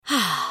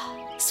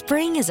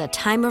Spring is a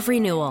time of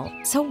renewal,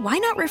 so why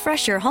not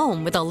refresh your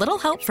home with a little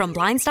help from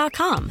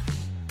Blinds.com?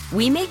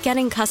 We make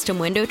getting custom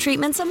window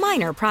treatments a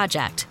minor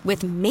project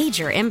with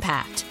major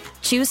impact.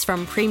 Choose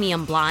from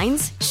premium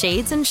blinds,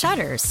 shades, and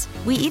shutters.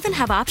 We even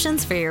have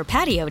options for your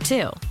patio,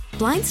 too.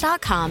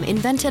 Blinds.com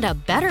invented a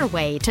better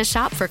way to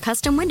shop for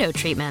custom window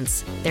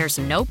treatments. There's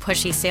no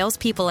pushy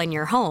salespeople in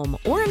your home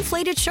or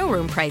inflated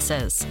showroom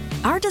prices.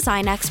 Our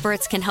design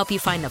experts can help you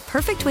find the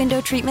perfect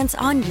window treatments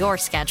on your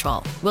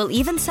schedule. We'll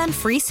even send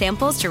free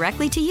samples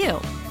directly to you.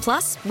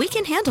 Plus, we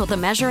can handle the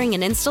measuring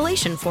and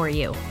installation for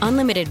you.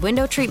 Unlimited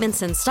window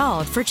treatments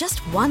installed for just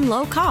one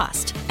low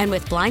cost. And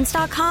with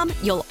Blinds.com,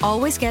 you'll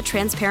always get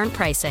transparent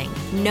pricing.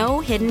 No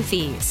hidden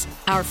fees.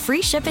 Our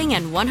free shipping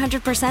and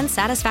 100%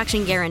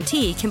 satisfaction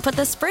guarantee can put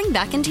the spring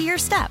back into your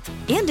step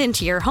and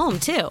into your home,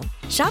 too.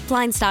 Shop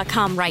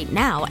Blinds.com right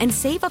now and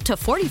save up to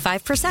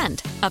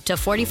 45%. Up to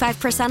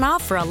 45%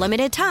 off for a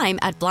limited time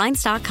at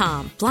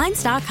Blinds.com.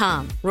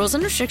 Blinds.com. Rules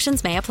and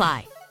restrictions may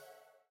apply.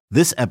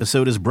 This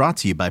episode is brought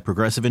to you by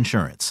Progressive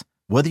Insurance.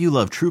 Whether you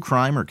love true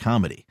crime or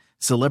comedy,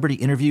 celebrity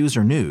interviews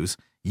or news,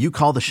 you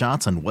call the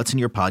shots on what's in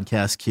your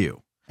podcast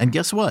queue. And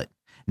guess what?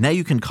 Now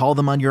you can call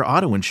them on your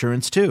auto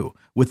insurance too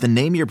with the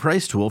Name Your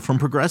Price tool from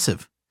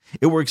Progressive.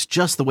 It works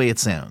just the way it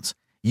sounds.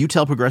 You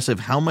tell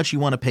Progressive how much you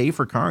want to pay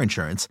for car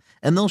insurance,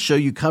 and they'll show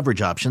you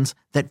coverage options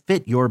that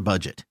fit your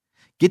budget.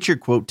 Get your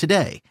quote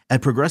today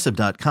at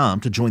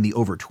Progressive.com to join the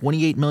over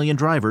 28 million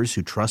drivers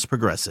who trust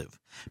Progressive.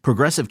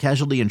 Progressive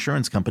Casualty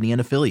Insurance Company and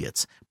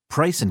Affiliates.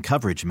 Price and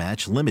coverage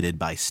match limited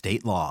by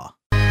state law.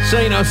 So,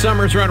 you know,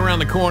 summer's right around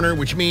the corner,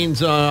 which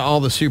means all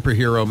the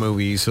superhero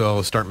movies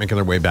will start making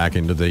their way back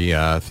into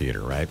the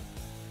theater, right?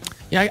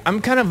 Yeah,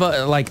 I'm kind of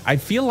I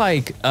feel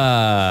like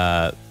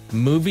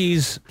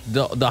movies,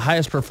 the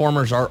highest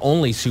performers are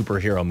only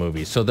superhero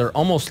movies. So they're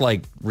almost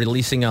like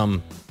releasing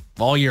them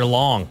all year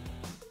long.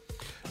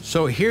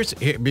 So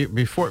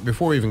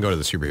before we even go to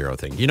the superhero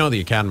thing, you know, the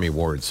Academy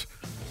Awards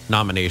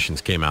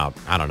nominations came out,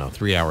 I don't know,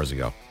 3 hours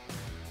ago.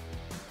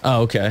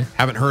 Oh, okay.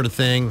 Haven't heard a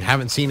thing,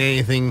 haven't seen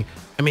anything.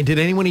 I mean, did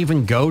anyone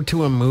even go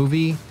to a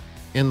movie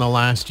in the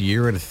last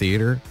year at a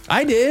theater?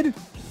 I did.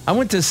 I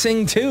went to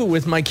Sing 2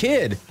 with my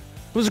kid. It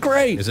was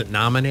great. Is it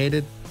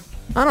nominated?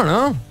 I don't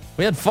know.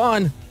 We had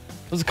fun.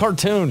 It was a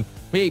cartoon.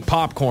 We ate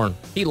popcorn.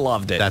 He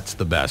loved it. That's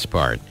the best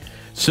part.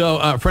 So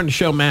a friend of the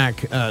show,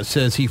 Mac,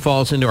 says he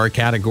falls into our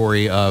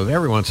category of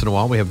every once in a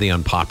while we have the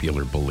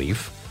unpopular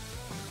belief.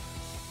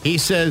 He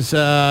says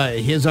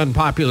his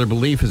unpopular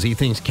belief is he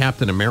thinks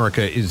Captain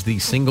America is the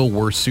single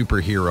worst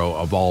superhero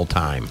of all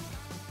time.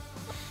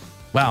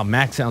 Wow,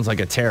 Mac sounds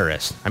like a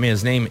terrorist. I mean,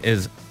 his name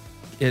is...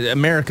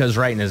 America's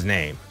right in his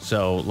name.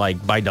 So,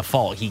 like, by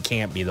default, he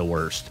can't be the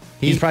worst.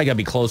 He's probably got to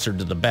be closer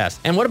to the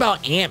best. And what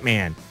about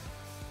Ant-Man?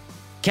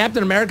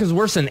 Captain America's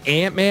worse than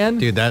Ant-Man?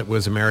 Dude, that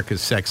was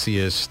America's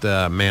sexiest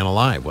man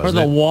alive, wasn't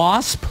it? Or the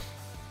Wasp?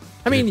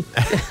 I mean,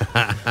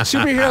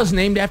 superheroes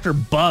named after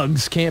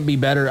bugs can't be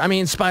better. I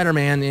mean,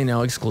 Spider-Man,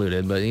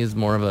 excluded, but he's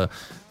more of a,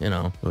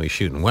 Well, he's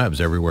shooting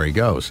webs everywhere he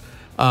goes.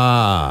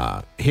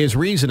 His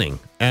reasoning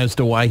as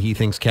to why he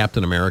thinks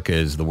Captain America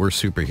is the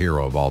worst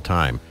superhero of all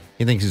time,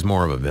 he thinks he's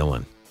more of a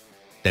villain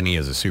than he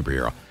is a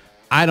superhero.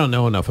 I don't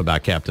know enough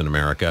about Captain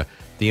America.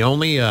 The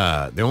only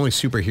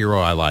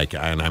superhero I like,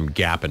 and I'm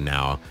gapping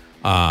now,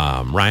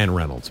 Ryan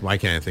Reynolds. Why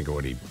can't I think of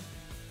what he...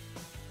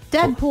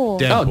 Deadpool.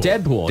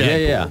 Deadpool.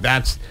 Yeah.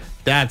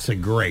 That's a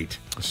great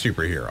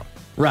superhero.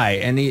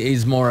 Right, and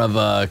he's more of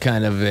a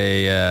kind of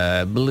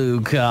a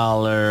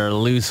blue-collar,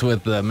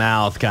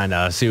 loose-with-the-mouth kind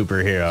of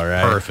superhero,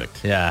 right?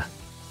 Perfect. Yeah.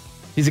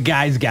 He's a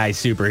guy's guy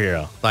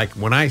superhero. Like,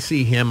 when I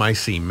see him, I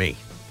see me.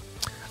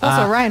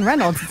 Also, Ryan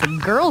Reynolds is a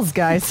girl's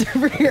guy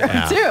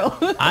superhero,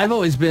 too. I've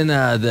always been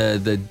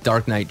the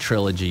Dark Knight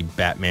trilogy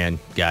Batman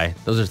guy.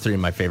 Those are three of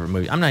my favorite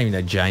movies. I'm not even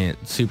a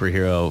giant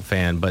superhero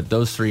fan, but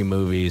those three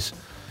movies,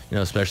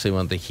 especially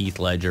one with the Heath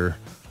Ledger,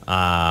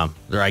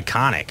 they're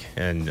iconic,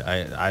 and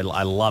I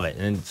love it.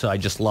 And so I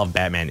just love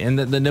Batman. And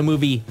the new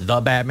movie, The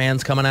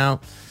Batman's coming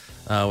out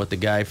with the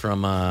guy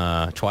from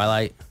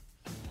Twilight.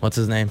 What's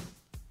his name?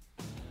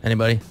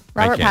 Anybody?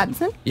 Robert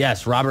Pattinson?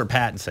 Yes, Robert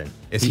Pattinson.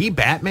 Is he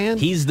Batman?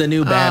 He's the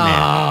new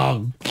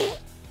Batman.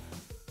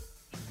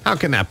 How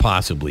can that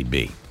possibly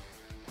be?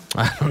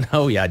 I don't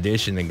know. He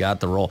auditioned and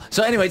got the role.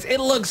 So anyways, it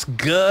looks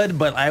good,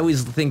 but I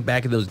always think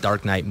back of those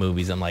Dark Knight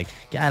movies. I'm like,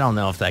 I don't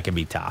know if that can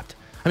be topped.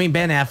 I mean,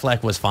 Ben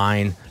Affleck was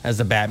fine as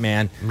the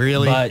Batman.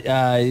 Really? But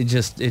it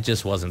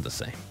just wasn't the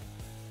same.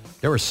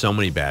 There were so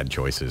many bad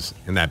choices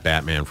in that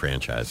Batman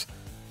franchise,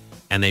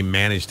 and they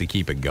managed to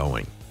keep it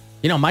going.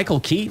 Michael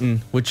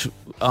Keaton, which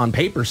on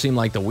paper seemed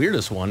like the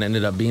weirdest one,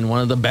 ended up being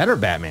one of the better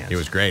Batmans. It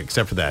was great,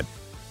 except for that,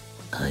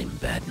 I'm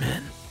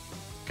Batman.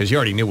 Because you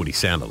already knew what he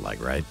sounded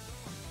like, right?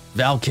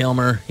 Val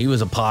Kilmer, he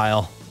was a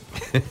pile.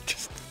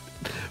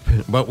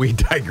 But we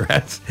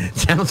digress. It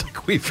sounds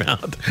like we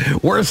found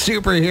worse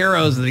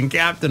superheroes than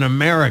Captain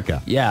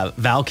America. Yeah,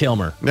 Val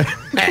Kilmer.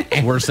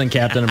 Worse than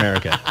Captain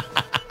America.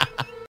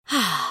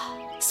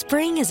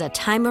 Spring is a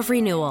time of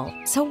renewal,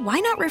 so why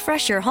not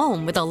refresh your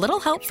home with a little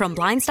help from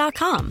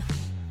Blinds.com?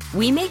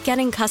 We make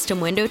getting custom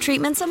window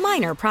treatments a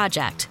minor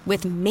project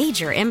with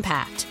major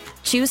impact.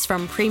 Choose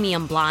from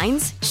premium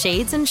blinds,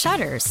 shades, and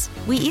shutters.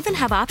 We even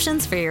have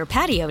options for your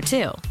patio,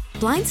 too.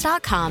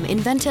 Blinds.com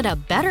invented a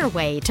better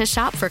way to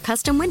shop for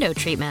custom window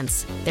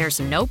treatments. There's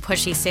no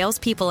pushy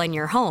salespeople in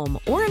your home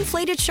or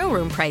inflated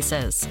showroom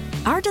prices.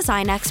 Our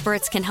design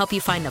experts can help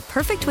you find the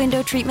perfect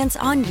window treatments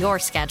on your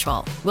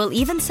schedule. We'll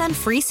even send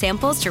free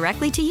samples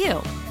directly to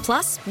you.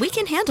 Plus, we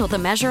can handle the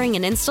measuring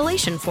and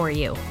installation for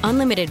you.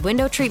 Unlimited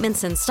window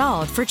treatments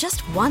installed for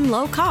just one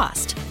low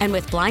cost. And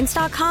with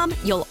Blinds.com,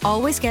 you'll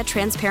always get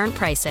transparent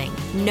pricing.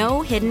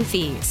 No hidden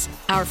fees.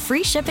 Our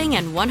free shipping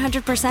and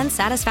 100%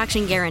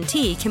 satisfaction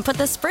guarantee can put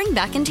the spring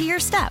back into your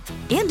step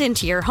and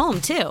into your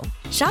home, too.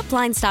 Shop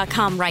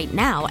Blinds.com right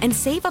now and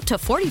save up to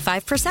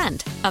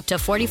 45%. Up to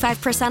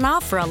 45%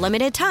 off for a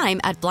limited time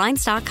at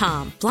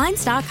Blinds.com.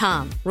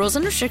 Blinds.com. Rules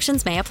and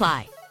restrictions may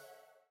apply.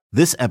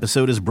 This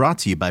episode is brought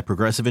to you by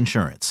Progressive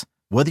Insurance.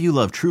 Whether you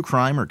love true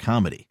crime or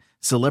comedy,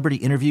 celebrity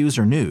interviews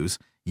or news,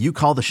 you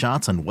call the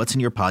shots on what's in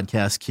your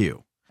podcast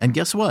queue. And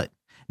guess what?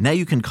 Now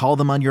you can call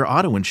them on your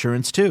auto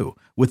insurance too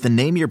with the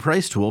Name Your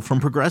Price tool from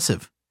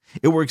Progressive.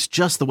 It works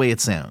just the way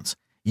it sounds.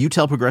 You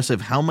tell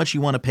Progressive how much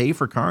you want to pay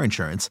for car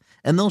insurance,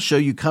 and they'll show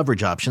you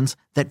coverage options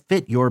that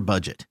fit your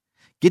budget.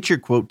 Get your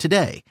quote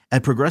today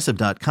at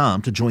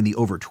Progressive.com to join the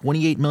over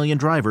 28 million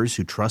drivers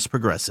who trust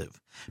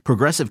Progressive.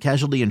 Progressive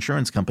Casualty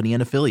Insurance Company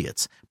and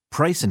Affiliates.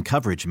 Price and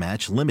coverage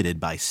match limited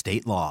by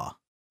state law.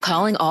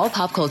 Calling all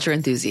pop culture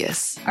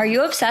enthusiasts. Are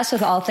you obsessed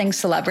with all things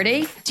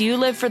celebrity? Do you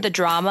live for the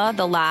drama,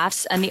 the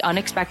laughs, and the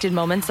unexpected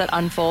moments that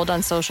unfold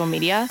on social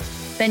media?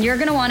 Then you're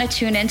going to want to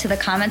tune in to the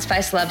Comments by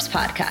Celebs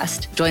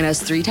podcast. Join us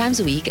 3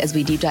 times a week as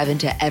we deep dive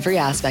into every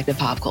aspect of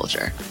pop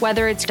culture.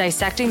 Whether it's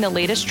dissecting the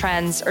latest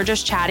trends or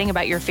just chatting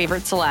about your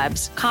favorite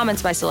celebs,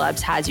 Comments by Celebs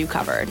has you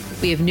covered.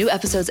 We have new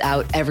episodes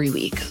out every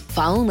week.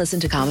 Follow and listen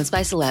to Comments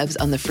by Celebs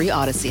on the free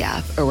Odyssey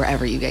app or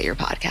wherever you get your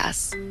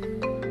podcasts.